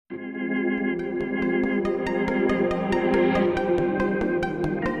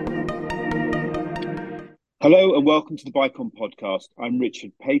Hello and welcome to the BICOM podcast. I'm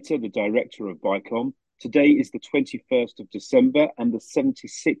Richard Pater, the director of BICOM. Today is the 21st of December and the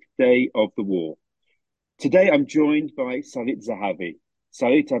 76th day of the war. Today I'm joined by Sarit Zehavi.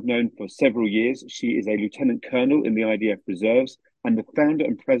 Sarit I've known for several years. She is a lieutenant colonel in the IDF Reserves and the founder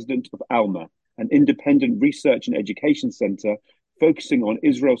and president of Alma, an independent research and education center focusing on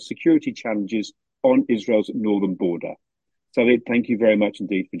Israel's security challenges on Israel's northern border. Sarit, thank you very much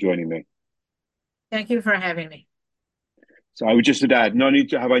indeed for joining me. Thank you for having me. So I would just add, not only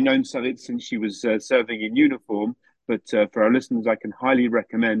have I known Sarit since she was serving in uniform, but for our listeners, I can highly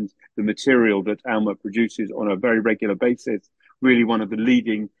recommend the material that Alma produces on a very regular basis. Really, one of the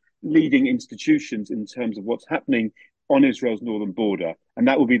leading institutions in terms of what's happening on Israel's northern border, and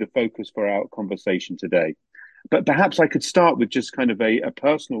that will be the focus for our conversation today. But perhaps I could start with just kind of a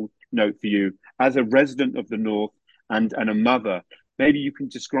personal note for you as a resident of the north and a mother. Maybe you can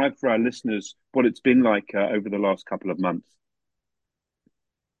describe for our listeners what it's been like over the last couple of months.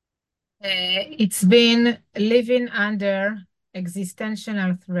 It's been living under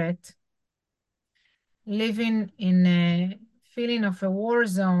existential threat, living in a feeling of a war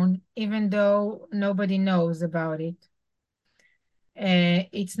zone, even though nobody knows about it.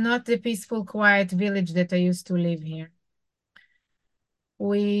 It's not the peaceful, quiet village that I used to live here.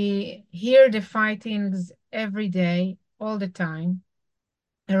 We hear the fightings every day, all the time,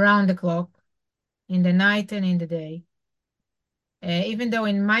 around the clock, in the night and in the day. Even though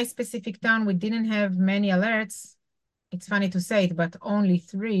in my specific town we didn't have many alerts, it's funny to say it, but only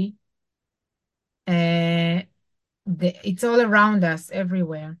three. Uh, it's all around us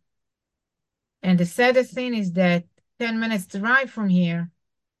everywhere. And the saddest thing is that 10 minutes drive from here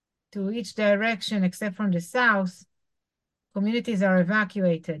to each direction, except from the south, communities are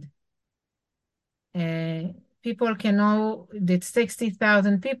evacuated. People can know that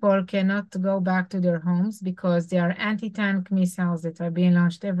 60,000 people cannot go back to their homes because there are anti-tank missiles that are being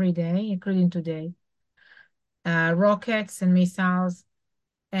launched every day, including today. Rockets and missiles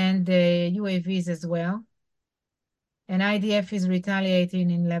and UAVs as well. And IDF is retaliating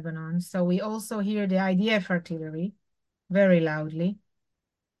in Lebanon. So we also hear the IDF artillery very loudly.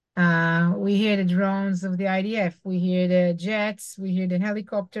 We hear the drones of the IDF. We hear the jets. We hear the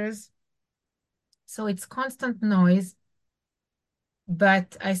helicopters. So it's constant noise.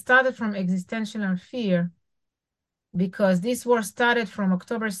 But I started from existential fear because this war started from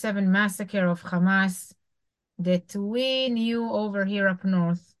October 7 massacre of Hamas that we knew over here up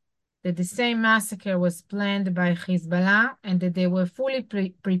north, that the same massacre was planned by Hezbollah and that they were fully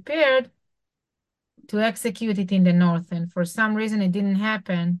prepared to execute it in the north. And for some reason, it didn't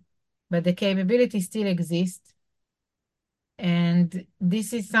happen, but the capability still exists. And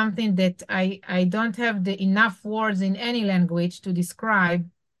this is something that I don't have enough words in any language to describe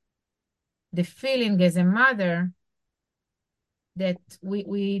the feeling as a mother that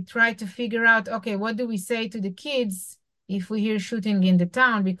we try to figure out, okay, what do we say to the kids if we hear shooting in the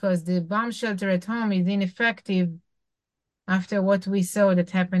town, because the bomb shelter at home is ineffective after what we saw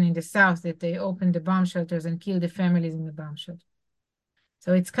that happened in the south, that they opened the bomb shelters and killed the families in the bomb shelter.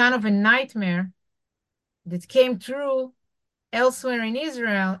 So it's kind of a nightmare that came through elsewhere in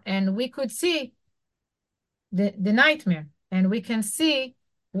Israel, and we could see the nightmare, and we can see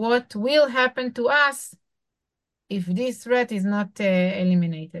what will happen to us if this threat is not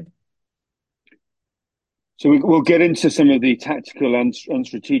eliminated. So we'll get into some of the tactical and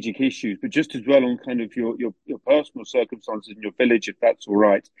strategic issues, but just as well on kind of your personal circumstances in your village, if that's all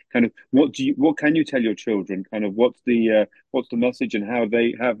right. Kind of what can you tell your children? Kind of what's the message and how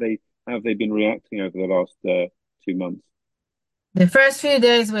have they been reacting over the last 2 months? The first few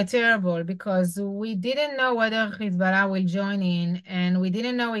days were terrible because we didn't know whether Hezbollah will join in, and we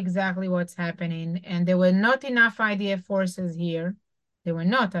didn't know exactly what's happening. And there were not enough IDF forces here. There were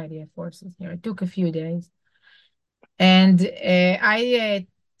not IDF forces here. It took a few days. And I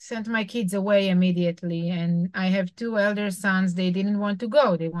sent my kids away immediately. And I have two elder sons. They didn't want to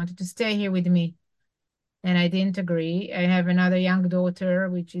go. They wanted to stay here with me. And I didn't agree. I have another young daughter,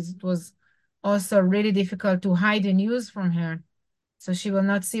 it was also really difficult to hide the news from her, so she will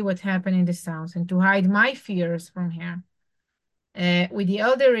not see what happened in the south, and to hide my fears from her. With the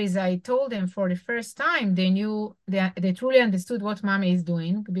elders, I told them for the first time, they truly understood what mommy is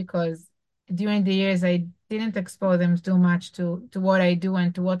doing, because during the years I didn't expose them too much to what I do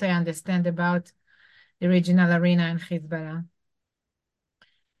and to what I understand about the regional arena and Hezbollah.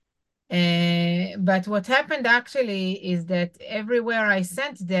 But what happened actually is that everywhere I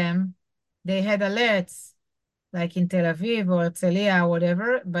sent them, they had alerts, like in Tel Aviv or Herzliya or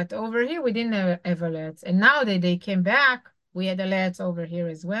whatever. But over here, we didn't have alerts. And now that they came back, we had alerts over here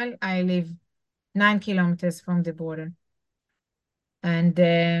as well. I live 9 kilometers from the border. And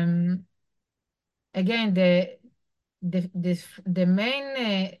again, the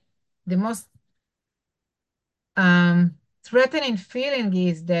main, the most threatening feeling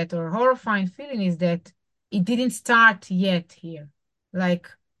is that, or horrifying feeling is that it didn't start yet here. Like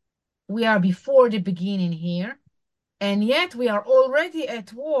we are before the beginning here, and yet we are already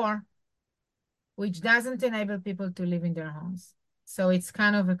at war, which doesn't enable people to live in their homes. So it's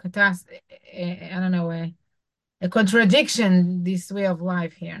kind of a catastrophe, I don't know, a contradiction, this way of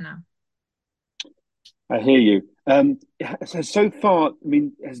life here now. I hear you. So far, I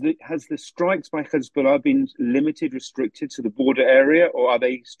mean, has the strikes by Hezbollah been limited, restricted to the border area, or are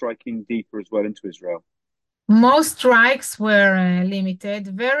they striking deeper as well into Israel? Most strikes were limited.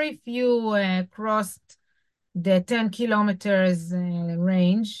 Very few crossed the 10 kilometers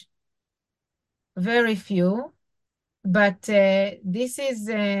range. Very few. But this is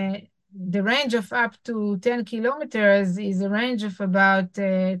the range of up to 10 kilometers is a range of about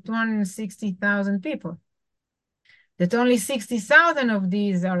 260,000 people. That only 60,000 of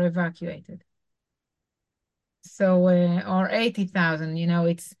these are evacuated. So, or 80,000,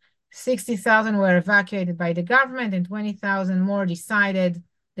 it's 60,000 were evacuated by the government and 20,000 more decided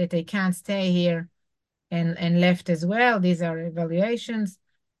that they can't stay here and left as well. These are evaluations.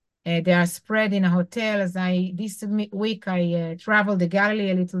 They are spread in hotels. This week I traveled the Galilee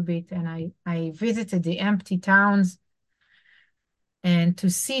a little bit and I visited the empty towns, and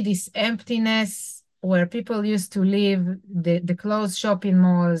to see this emptiness where people used to live, the closed shopping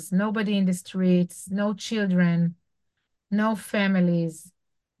malls, nobody in the streets, no children, no families.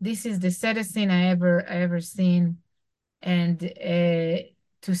 This is the saddest thing I ever seen. And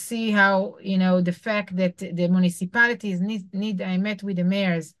to see how, the fact that the municipalities need I met with the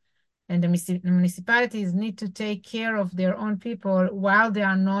mayors, and the municipalities need to take care of their own people while they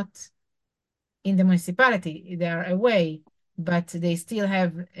are not in the municipality. They are away, but they still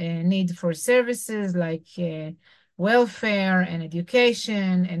have a need for services like welfare and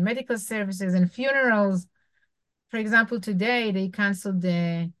education and medical services and funerals. For example, today they canceled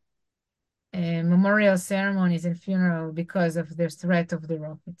the memorial ceremonies and funeral because of the threat of the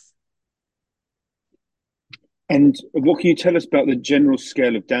rockets. And what can you tell us about the general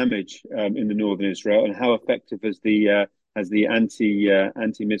scale of damage in the northern Israel, and how effective has the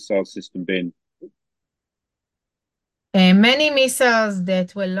anti-missile system been? Many missiles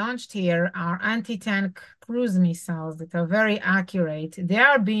that were launched here are anti-tank cruise missiles that are very accurate. They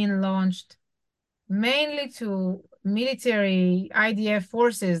are being launched mainly to military IDF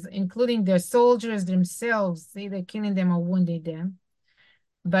forces, including their soldiers themselves, either killing them or wounding them,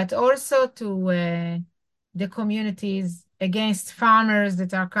 but also to the communities, against farmers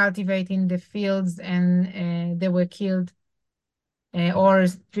that are cultivating the fields and they were killed, or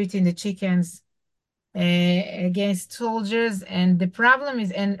treating the chickens, against soldiers. And the problem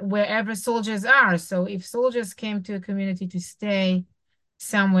is, and wherever soldiers are, so if soldiers came to a community to stay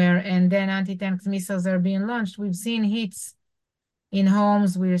somewhere and then anti-tank missiles are being launched, we've seen hits in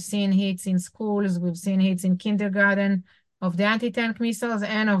homes, we've seen hits in schools, we've seen hits in kindergarten of the anti-tank missiles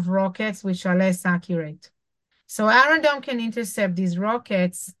and of rockets, which are less accurate. So Iron Dome can intercept these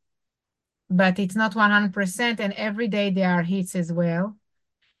rockets, but it's not 100%, and every day there are hits as well.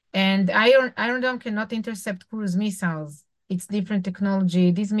 And Iron Dome cannot intercept cruise missiles. It's different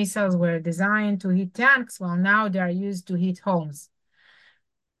technology. These missiles were designed to hit tanks, while now they are used to hit homes.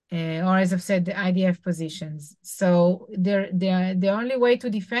 Or as I've said, the IDF positions. So the only way to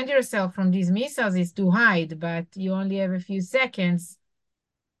defend yourself from these missiles is to hide, but you only have a few seconds,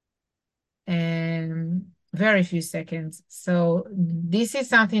 and very few seconds. So this is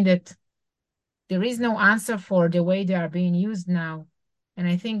something that there is no answer for the way they are being used now. And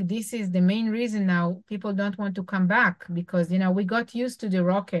I think this is the main reason now people don't want to come back, because, we got used to the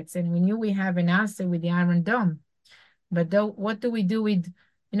rockets and we knew we have an answer with the Iron Dome. But what do we do with,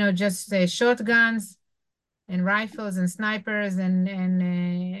 just shotguns and rifles and snipers and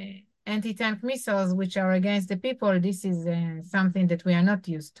anti-tank missiles, which are against the people? This is something that we are not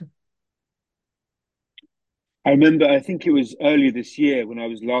used to. I remember, I think it was earlier this year when I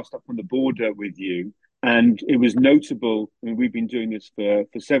was last up on the border with you, and it was notable. I mean, we've been doing this for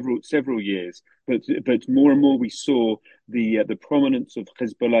several years, but more and more we saw the prominence of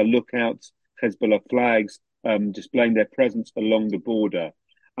Hezbollah lookouts, Hezbollah flags displaying their presence along the border.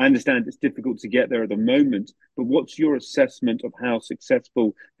 I understand it's difficult to get there at the moment, but what's your assessment of how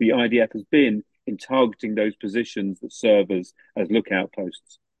successful the IDF has been in targeting those positions that serve as lookout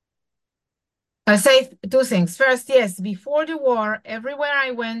posts? I'll say two things. First, yes, before the war, everywhere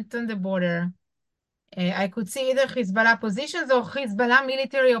I went on the border, I could see either Hezbollah positions or Hezbollah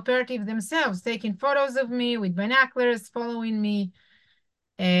military operatives themselves taking photos of me with binoculars, following me.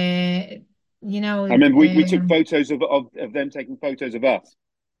 You know, I remember we took photos of them taking photos of us.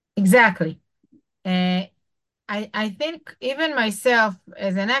 exactly. I think even myself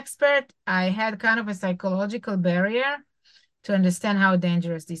as an expert, I had kind of a psychological barrier to understand how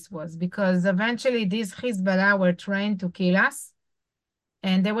dangerous this was, because eventually these Hezbollah were trained to kill us.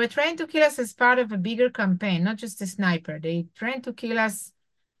 And they were trained to kill us as part of a bigger campaign, not just a sniper. They trained to kill us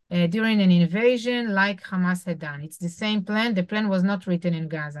during an invasion like Hamas had done. It's the same plan. The plan was not written in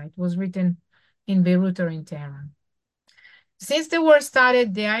Gaza. It was written in Beirut or in Tehran. Since the war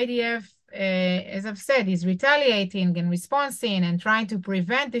started, the IDF, as I've said, is retaliating and responding and trying to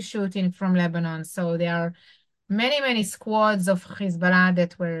prevent the shooting from Lebanon. So there are many, many squads of Hezbollah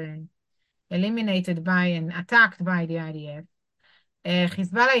that were eliminated by and attacked by the IDF.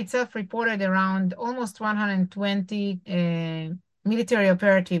 Hezbollah itself reported around almost 120 military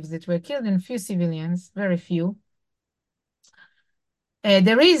operatives that were killed and few civilians, very few.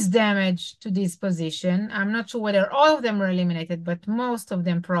 There is damage to this position. I'm not sure whether all of them were eliminated, but most of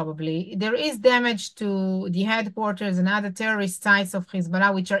them probably. There is damage to the headquarters and other terrorist sites of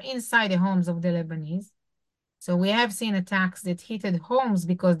Hezbollah, which are inside the homes of the Lebanese. So we have seen attacks that hit homes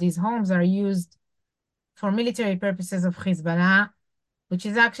because these homes are used for military purposes of Hezbollah, which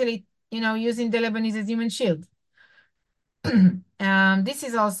is actually, using the Lebanese as human shield. This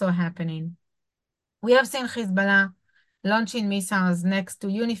is also happening. We have seen Hezbollah launching missiles next to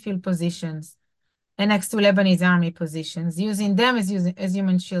UNIFIL positions and next to Lebanese army positions, using them as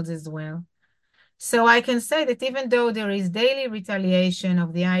human shields as well. So I can say that even though there is daily retaliation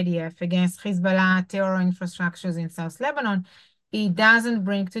of the IDF against Hezbollah terror infrastructures in South Lebanon, it doesn't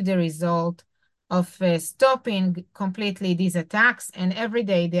bring to the result of stopping completely these attacks. And every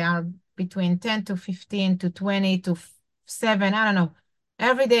day they are between 10 to 15 to 20 to 7, I don't know.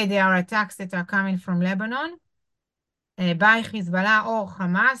 Every day there are attacks that are coming from Lebanon by Hezbollah or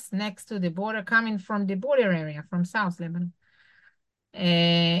Hamas next to the border, coming from the border area, from South Lebanon.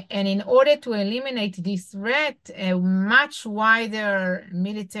 And in order to eliminate this threat, a much wider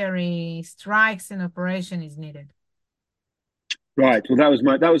military strikes and operation is needed. Right. Well,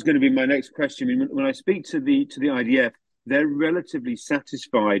 that was going to be my next question. I mean, when I speak to the IDF, they're relatively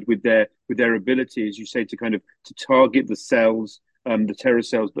satisfied with their ability, as you say, to target the cells, the terror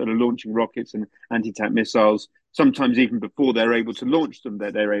cells that are launching rockets and anti-tank missiles. Sometimes even before they're able to launch them,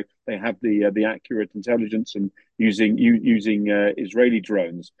 they have the accurate intelligence and using Israeli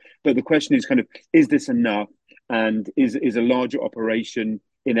drones. But the question is is this enough, and is a larger operation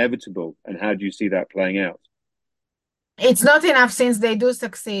inevitable, and how do you see that playing out? It's not enough, since they do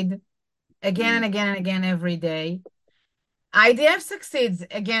succeed again and again and again every day. IDF succeeds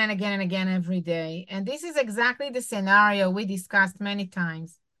again and again and again every day. And this is exactly the scenario we discussed many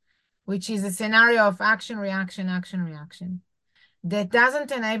times, which is a scenario of action, reaction, action, reaction, that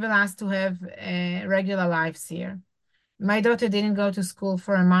doesn't enable us to have regular lives here. My daughter didn't go to school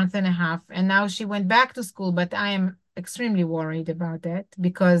for a month and a half, and now she went back to school, but I am extremely worried about that,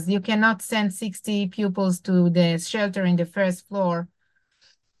 because you cannot send 60 pupils to the shelter in the first floor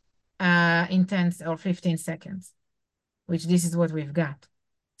in 10 or 15 seconds, which this is what we've got.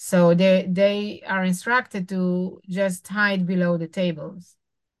 So they are instructed to just hide below the tables,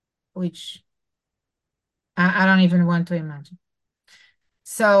 which I don't even want to imagine.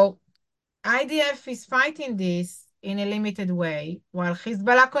 So IDF is fighting this in a limited way, while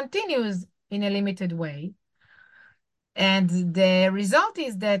Hezbollah continues in a limited way. And the result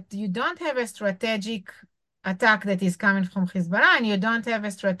is that you don't have a strategic attack that is coming from Hezbollah, and you don't have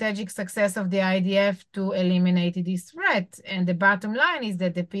a strategic success of the IDF to eliminate this threat. And the bottom line is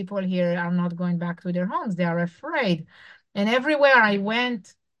that the people here are not going back to their homes. They are afraid. And everywhere I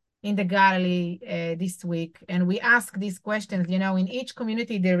went in the Galilee this week, and we ask these questions, in each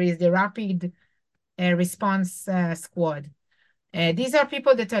community there is the rapid response squad. These are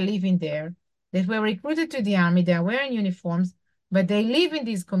people that are living there, that were recruited to the army. They are wearing uniforms, but they live in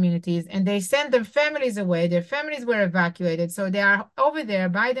these communities, and they send their families away. Their families were evacuated, so they are over there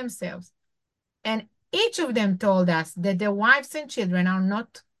by themselves. And each of them told us that their wives and children are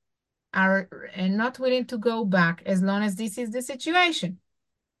not willing to go back as long as this is the situation.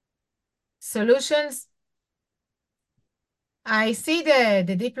 Solutions. I see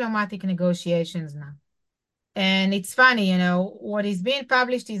the diplomatic negotiations now. And it's funny, what is being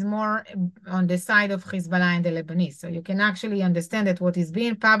published is more on the side of Hezbollah and the Lebanese. So you can actually understand that what is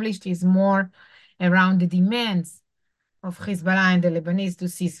being published is more around the demands of Hezbollah and the Lebanese to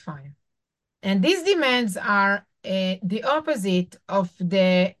ceasefire. And these demands are the opposite of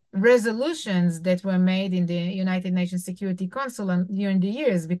the resolutions that were made in the United Nations Security Council during the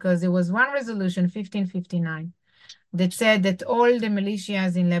years, because there was one resolution, 1559, that said that all the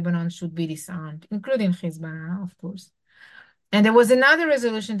militias in Lebanon should be disarmed, including Hezbollah, of course. And there was another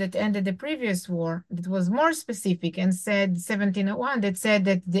resolution that ended the previous war that was more specific and said, 1701, that said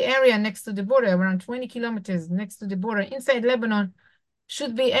that the area next to the border, around 20 kilometers next to the border inside Lebanon,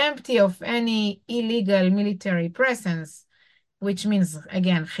 should be empty of any illegal military presence, which means,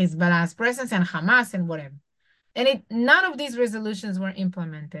 again, Hezbollah's presence and Hamas and whatever. And none of these resolutions were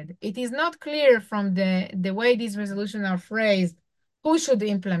implemented. It is not clear from the way these resolutions are phrased who should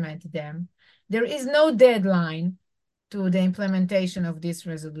implement them. There is no deadline to the implementation of these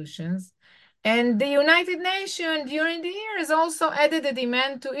resolutions. And the United Nations during the years also added a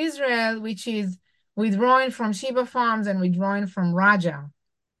demand to Israel, which is withdrawing from Sheba farms and withdrawing from Rajah,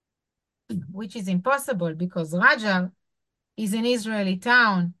 which is impossible because Rajah is an Israeli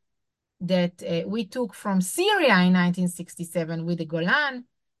town that we took from Syria in 1967 with the Golan.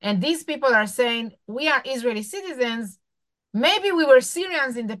 And these people are saying, we are Israeli citizens. Maybe we were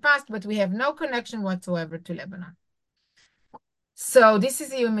Syrians in the past, but we have no connection whatsoever to Lebanon. So this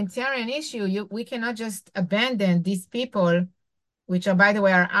is a humanitarian issue. We cannot just abandon these people, which are, by the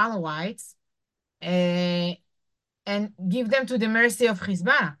way, are Alawites, and give them to the mercy of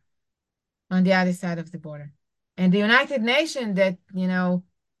Hezbollah on the other side of the border. And the United Nations that,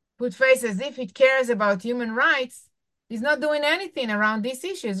 put face as if it cares about human rights is not doing anything around these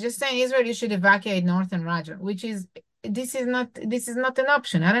issues, just saying Israel, you should evacuate northern Rajah, which is, this is not an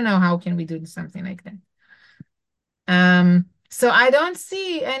option. I don't know how can we do something like that. So I don't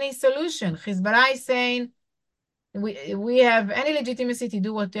see any solution. Hezbollah is saying we have any legitimacy to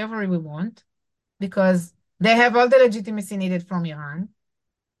do whatever we want because they have all the legitimacy needed from Iran.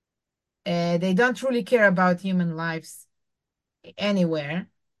 They don't truly care about human lives anywhere.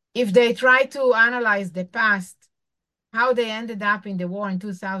 If they try to analyze the past, how they ended up in the war in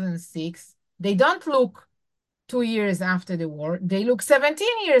 2006, they don't look 2 years after the war. They look 17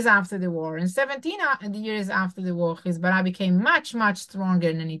 years after the war. And 17 years after the war, Hezbollah became much, much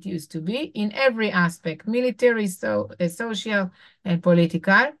stronger than it used to be in every aspect, military, social, and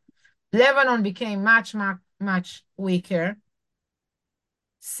political. Lebanon became much, much, much weaker.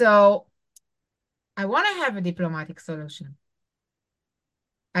 So I want to have a diplomatic solution.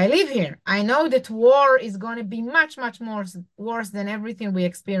 I live here. I know that war is going to be much, much more worse than everything we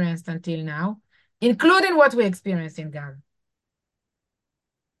experienced until now, including what we experienced in Gaza.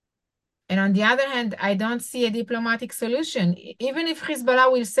 And on the other hand, I don't see a diplomatic solution. Even if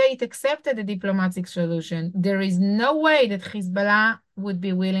Hezbollah will say it accepted a diplomatic solution, there is no way that Hezbollah would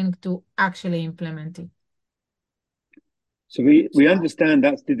be willing to actually implement it. So we understand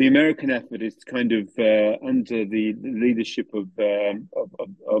that's the American effort is kind of under the leadership of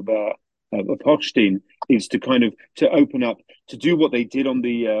Hochstein is to kind of to open up to do what they did on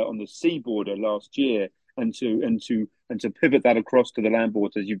the sea border last year and to pivot that across to the land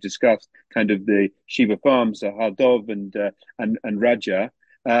border as you've discussed, kind of the Sheba farms, Hardov and Raja.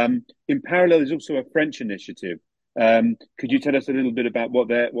 In parallel, there's also a French initiative. Could you tell us a little bit about what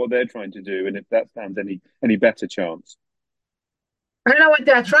they're trying to do and if that stands any better chance? I don't know what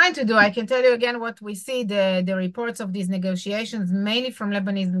they're trying to do. I can tell you again what we see, the reports of these negotiations, mainly from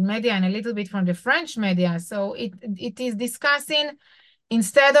Lebanese media and a little bit from the French media. So it is discussing,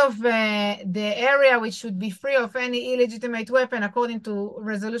 instead of the area which should be free of any illegitimate weapon, according to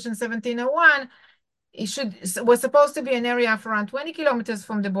Resolution 1701, was supposed to be an area of around 20 kilometers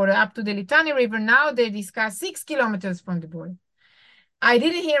from the border up to the Litani River. Now they discuss 6 kilometers from the border. I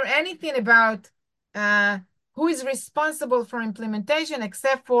didn't hear anything about who is responsible for implementation,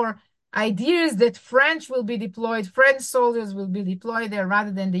 except for ideas that French soldiers will be deployed there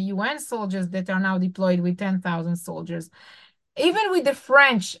rather than the UN soldiers that are now deployed with 10,000 soldiers. Even with the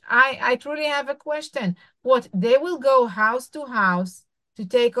French, I truly have a question. What, they will go house to house to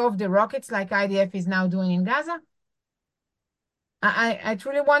take off the rockets like IDF is now doing in Gaza? I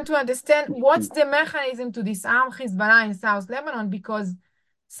truly want to understand what's the mechanism to disarm Hezbollah in South Lebanon, because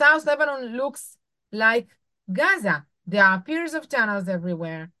South Lebanon looks like Gaza. There are piers of tunnels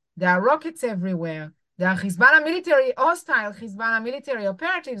everywhere. There are rockets everywhere. There are hostile Hezbollah military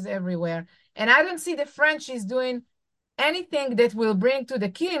operatives everywhere. And I don't see the French is doing anything that will bring to the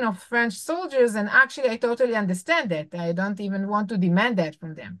killing of French soldiers. And actually, I totally understand that. I don't even want to demand that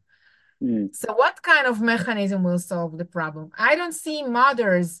from them. So what kind of mechanism will solve the problem? I don't see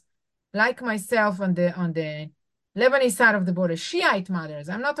mothers like myself on the Lebanese side of the border, Shiite mothers.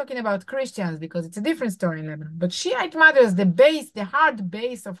 I'm not talking about Christians because it's a different story in Lebanon, but Shiite mothers, the hard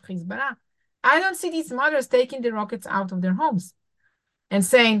base of Hezbollah. I don't see these mothers taking the rockets out of their homes. and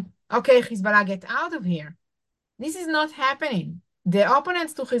saying, okay, Hezbollah, get out of here. This is not happening. The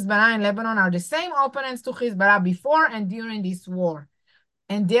opponents to Hezbollah in Lebanon are the same opponents to Hezbollah before and during this war.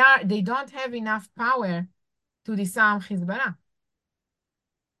 And they don't have enough power to disarm Hezbollah.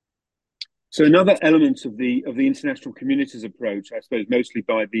 So another element of the international community's approach, I suppose, mostly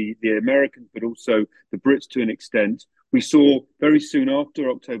by the Americans, but also the Brits to an extent, we saw very soon after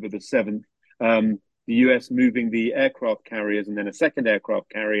October the 7th, the US moving the aircraft carriers and then a second aircraft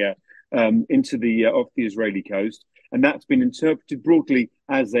carrier into the off the Israeli coast, and that's been interpreted broadly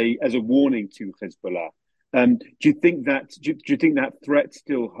as a warning to Hezbollah. Do you think that threat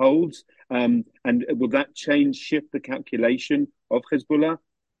still holds? And will that shift the calculation of Hezbollah?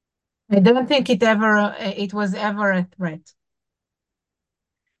 I don't think it was ever a threat.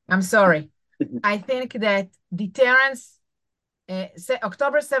 I'm sorry. I think that deterrence,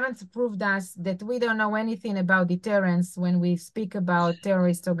 October 7th proved us that we don't know anything about deterrence when we speak about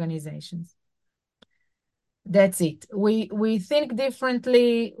terrorist organizations. That's it. We think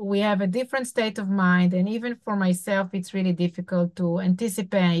differently. We have a different state of mind. And even for myself, it's really difficult to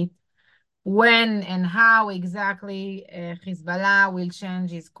anticipate when and how exactly Hezbollah will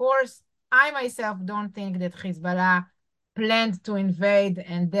change its course. I myself don't think that Hezbollah planned to invade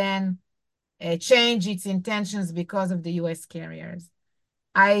and then change its intentions because of the US carriers.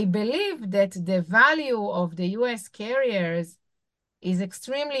 I believe that the value of the US carriers is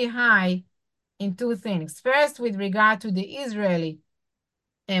extremely high in two things. First, with regard to the Israeli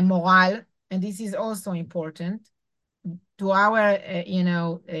morale, and this is also important, to our,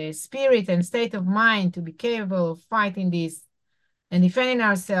 spirit and state of mind to be capable of fighting this and defending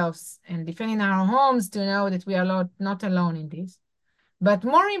ourselves and defending our homes, to know that we are not alone in this. But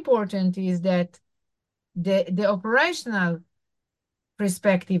more important is that the operational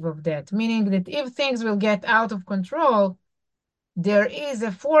perspective of that, meaning that if things will get out of control, there is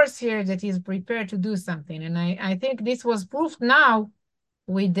a force here that is prepared to do something. And I think this was proved now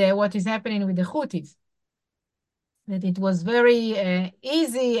with what is happening with the Houthis, that it was very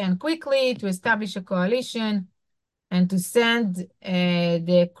easy and quickly to establish a coalition and to send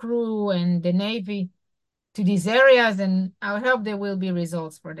the crew and the Navy to these areas. And I hope there will be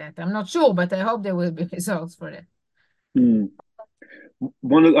results for that. I'm not sure, but I hope there will be results for that. Hmm.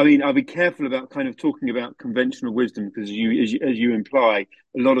 I'll be careful about kind of talking about conventional wisdom because, as you imply,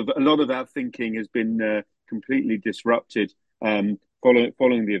 a lot of our thinking has been completely disrupted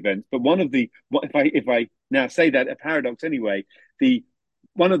following the events. But if I now say that a paradox anyway,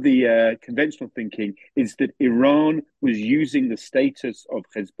 one of the conventional thinking is that Iran was using the status of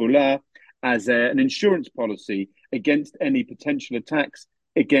Hezbollah as an insurance policy against any potential attacks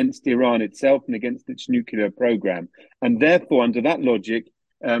against Iran itself and against its nuclear program. And therefore, under that logic,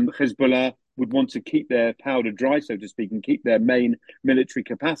 Hezbollah would want to keep their powder dry, so to speak, and keep their main military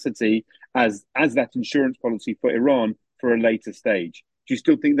capacity as that insurance policy for Iran for a later stage. Do you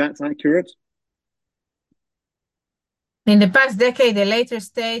still think that's accurate? In the past decade, the later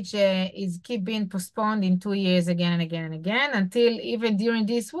stage is keep being postponed in 2 years again and again and again, until even during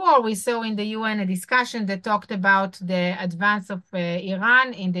this war, we saw in the UN a discussion that talked about the advance of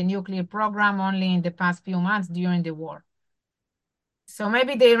Iran in the nuclear program only in the past few months during the war. So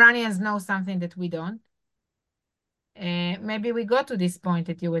maybe the Iranians know something that we don't. Maybe we got to this point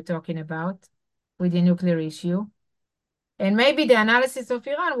that you were talking about with the nuclear issue. And maybe the analysis of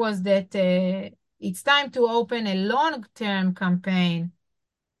Iran was that it's time to open a long-term campaign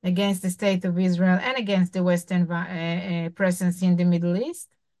against the state of Israel and against the Western presence in the Middle East.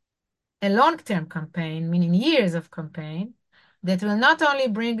 A long-term campaign, meaning years of campaign, that will not only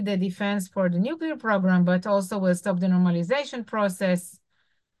bring the defense for the nuclear program, but also will stop the normalization process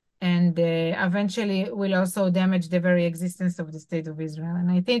and eventually will also damage the very existence of the state of Israel. And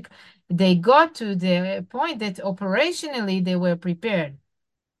I think they got to the point that operationally they were prepared.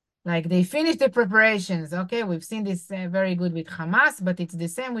 Like they finished the preparations. Okay, we've seen this very good with Hamas, but it's the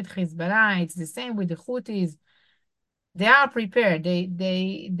same with Hezbollah. It's the same with the Houthis. They are prepared.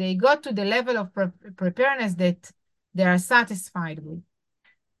 They got to the level of preparedness that they are satisfied with.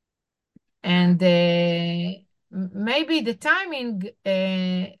 And maybe the timing,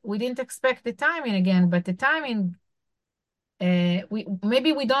 we didn't expect the timing again, but the timing,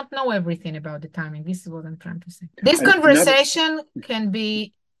 maybe we don't know everything about the timing. This is what I'm trying to say. This conversation can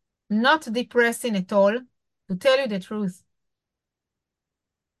be not depressing at all, to tell you the truth.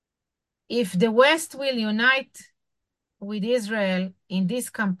 If the West will unite with Israel in this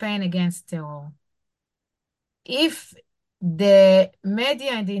campaign against terror, if the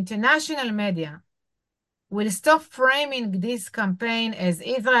media and the international media will stop framing this campaign as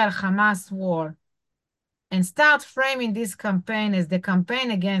Israel-Hamas war and start framing this campaign as the campaign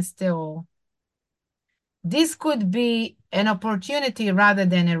against terror, this could be an opportunity rather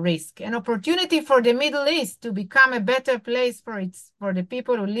than a risk. An opportunity for the Middle East to become a better place for the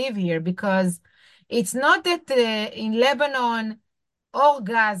people who live here, because it's not that in Lebanon or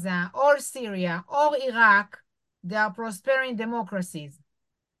Gaza or Syria or Iraq, they are prospering democracies.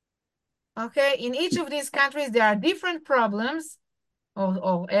 Okay, in each of these countries, there are different problems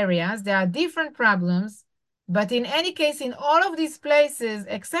or areas, there are different problems, but in any case, in all of these places,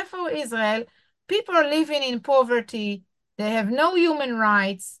 except for Israel, people are living in poverty, they have no human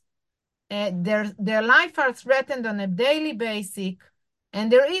rights, their life are threatened on a daily basis, and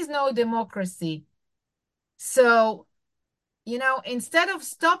there is no democracy. So, instead of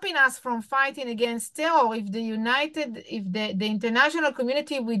stopping us from fighting against terror, if the international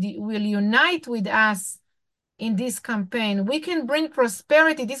community will unite with us in this campaign, we can bring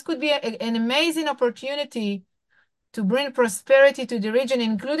prosperity. This could be an amazing opportunity to bring prosperity to the region,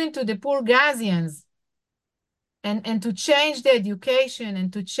 including to the poor Gazians, and to change the education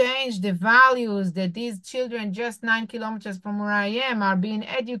and to change the values that these children just 9 kilometers from where I am are being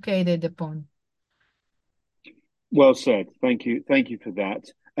educated upon. Well said. Thank you. Thank you for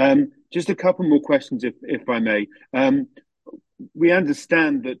that. Just a couple more questions, if I may. We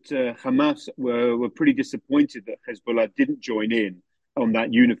understand that Hamas were pretty disappointed that Hezbollah didn't join in on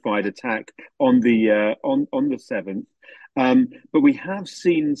that unified attack on the 7th. But we have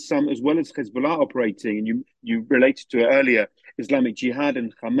seen some, as well as Hezbollah operating, and you related to it earlier, Islamic Jihad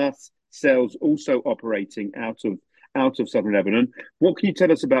and Hamas cells also operating out of southern Lebanon. What can you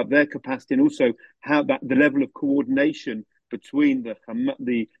tell us about their capacity, and also how the level of coordination between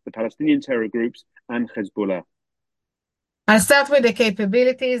the Palestinian terror groups and Hezbollah? I'll start with the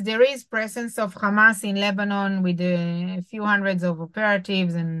capabilities. There is presence of Hamas in Lebanon with a few hundreds of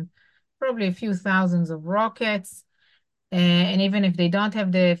operatives and probably a few thousands of rockets. And even if they don't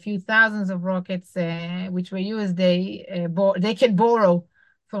have the few thousands of rockets which were used, they can borrow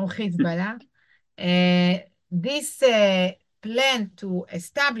from Hezbollah. This plan to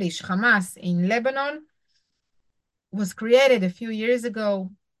establish Hamas in Lebanon was created a few years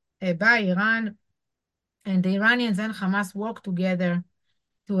ago by Iran, and the Iranians and Hamas worked together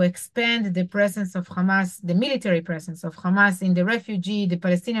to expand the presence of Hamas, the military presence of Hamas in the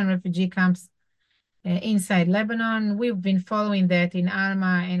Palestinian refugee camps inside Lebanon. We've been following that in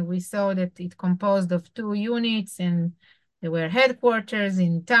Alma, and we saw that it composed of 2 units, and there were headquarters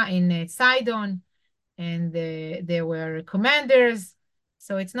in Sidon, and there were commanders.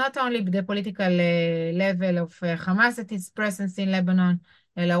 So it's not only the political level of Hamas that is presence in Lebanon,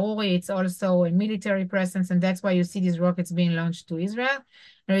 El Arouri, it's also a military presence, and that's why you see these rockets being launched to Israel.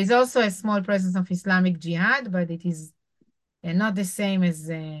 There is also a small presence of Islamic Jihad, but it is not the same as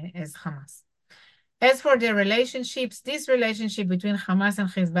Hamas. As for the relationships, this relationship between Hamas and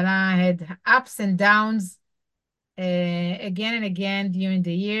Hezbollah had ups and downs again and again during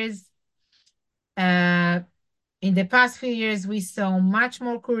the years. In the past few years, we saw much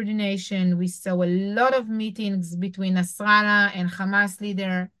more coordination. We saw a lot of meetings between Nasrallah and Hamas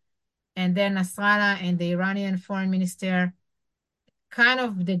leader, and then Nasrallah and the Iranian foreign minister, kind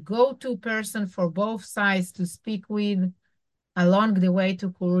of the go-to person for both sides to speak with along the way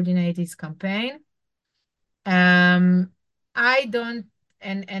to coordinate this campaign. I don't,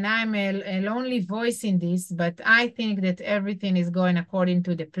 and I'm a lonely voice in this, but I think that everything is going according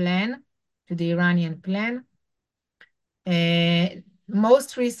to the plan, to the Iranian plan.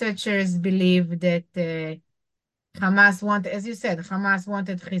 Most researchers believe that Hamas as you said, Hamas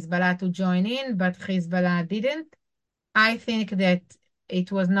wanted Hezbollah to join in, but Hezbollah didn't. I think that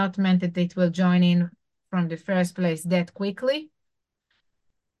it was not meant that it will join in from the first place that quickly.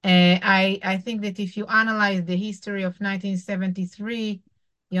 I think that if you analyze the history of 1973,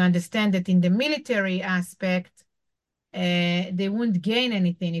 you understand that in the military aspect, they won't gain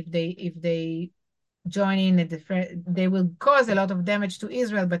anything if they join in at they will cause a lot of damage to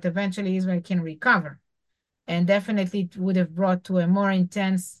Israel, but eventually Israel can recover. And definitely it would have brought to a more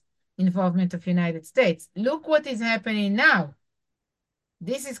intense involvement of United States. Look what is happening now.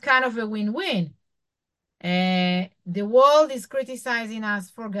 This is kind of a win-win. The world is criticizing us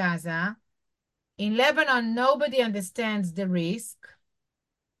for Gaza. In Lebanon, nobody understands the risk.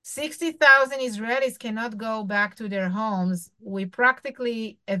 60,000 Israelis cannot go back to their homes. We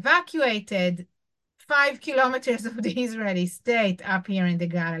practically evacuated 5 kilometers of the Israeli state up here in the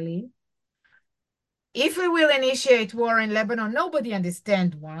Galilee. If we will initiate war in Lebanon, nobody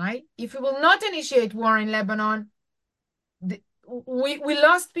understands why. If we will not initiate war in Lebanon, we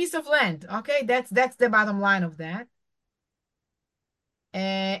lost piece of land. Okay, that's the bottom line of that.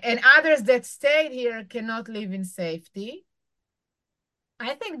 and others that stayed here cannot live in safety.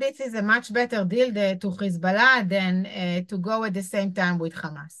 I think this is a much better deal to Hezbollah than to go at the same time with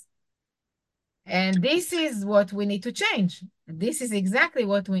Hamas. And this is what we need to change. This is exactly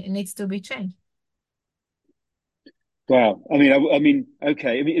what needs to be changed. Wow.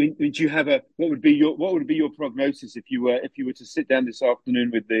 Okay. Do you have what would be your prognosis if you were to sit down this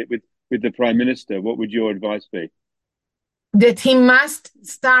afternoon with the Prime Minister? What would your advice be? That he must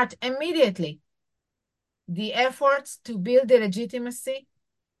start immediately the efforts to build the legitimacy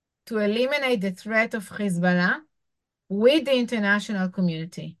to eliminate the threat of Hezbollah with the international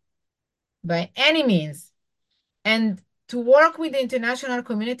community by any means, and to work with the international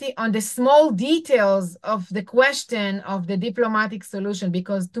community on the small details of the question of the diplomatic solution.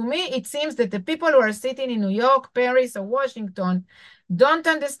 Because to me, it seems that the people who are sitting in New York, Paris, or Washington don't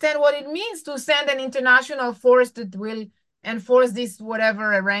understand what it means to send an international force that will enforce this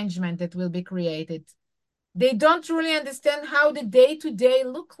whatever arrangement that will be created. They don't really understand how the day-to-day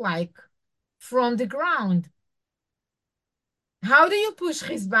look like from the ground. How do you push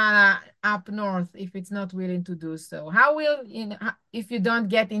Hezbollah up north if it's not willing to do so? How will, if you don't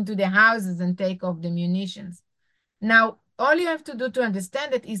get into the houses and take off the munitions? Now, all you have to do to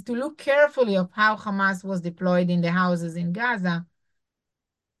understand it is to look carefully of how Hamas was deployed in the houses in Gaza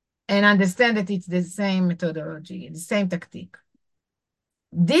and understand that it's the same methodology, the same tactic.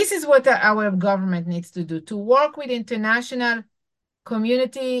 This is what our government needs to do, to work with international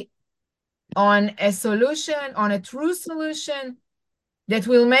community on a solution, on a true solution that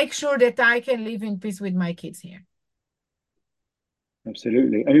will make sure that I can live in peace with my kids here.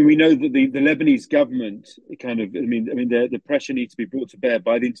 Absolutely. We know that the Lebanese government the pressure needs to be brought to bear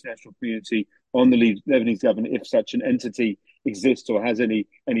by the international community on the Lebanese government if such an entity exists or has any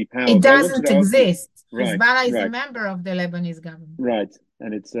power. It doesn't exist. Right, Hezbollah is a member of the Lebanese government. Right.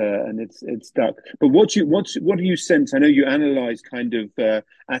 And it's stuck. But what do you sense? I know you analyze kind of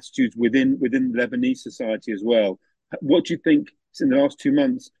attitudes within Lebanese society as well. What do you think in the last 2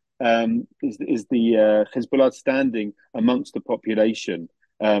 months is the Hezbollah standing amongst the population,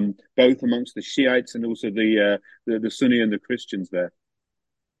 both amongst the Shiites and also the Sunni and the Christians there?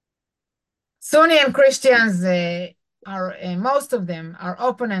 Sunni and Christians are most of them are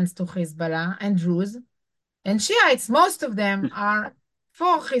opponents to Hezbollah and Druze, and Shiites, most of them are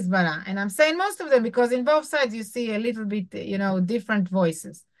for Hezbollah. And I'm saying most of them because in both sides you see a little bit, different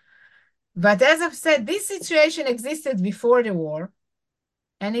voices. But as I've said, this situation existed before the war,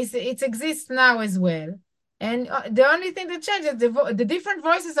 and it exists now as well. And the only thing that changes, the different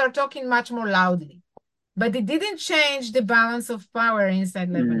voices are talking much more loudly. But it didn't change the balance of power inside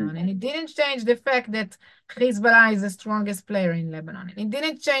Lebanon. And it didn't change the fact that Hezbollah is the strongest player in Lebanon. And it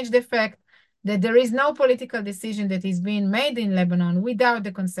didn't change the fact that there is no political decision that is being made in Lebanon without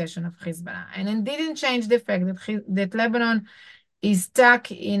the concession of Hezbollah. And it didn't change the fact that Lebanon is stuck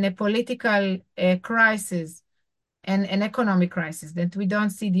in a political crisis and an economic crisis, that we don't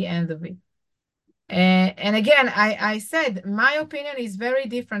see the end of it. And again, I said, my opinion is very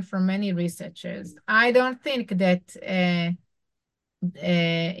different from many researchers. I don't think that,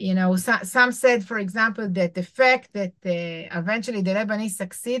 some said, for example, that the fact that eventually the Lebanese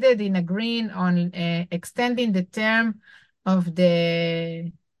succeeded in agreeing on extending the term of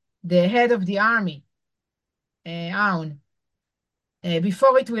the head of the army, Aoun,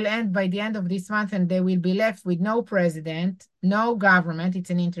 before it will end by the end of this month, and they will be left with no president, no government, it's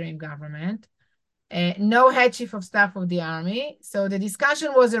an interim government, no head chief of staff of the army. So the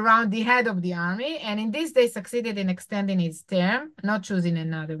discussion was around the head of the army, and in this they succeeded in extending his term, not choosing a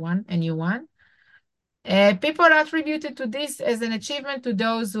new one. People attributed to this as an achievement to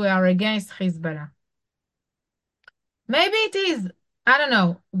those who are against Hezbollah. Maybe it is, I don't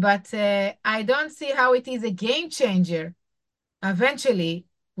know, but I don't see how it is a game changer eventually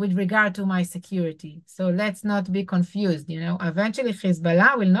with regard to my security. So let's not be confused, Eventually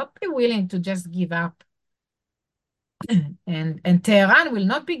Hezbollah will not be willing to just give up. and Tehran will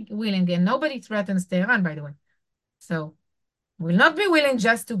not be willing, and nobody threatens Tehran, by the way. So will not be willing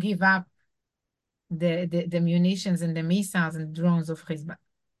just to give up the munitions and the missiles and drones of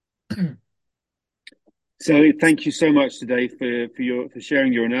Hezbollah. So thank you so much today for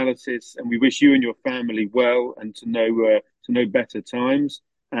sharing your analysis, and we wish you and your family well and to know better times.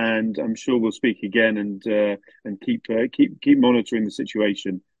 And I'm sure we'll speak again and keep monitoring the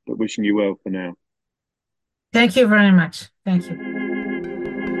situation. But wishing you well for now. Thank you very much. Thank you.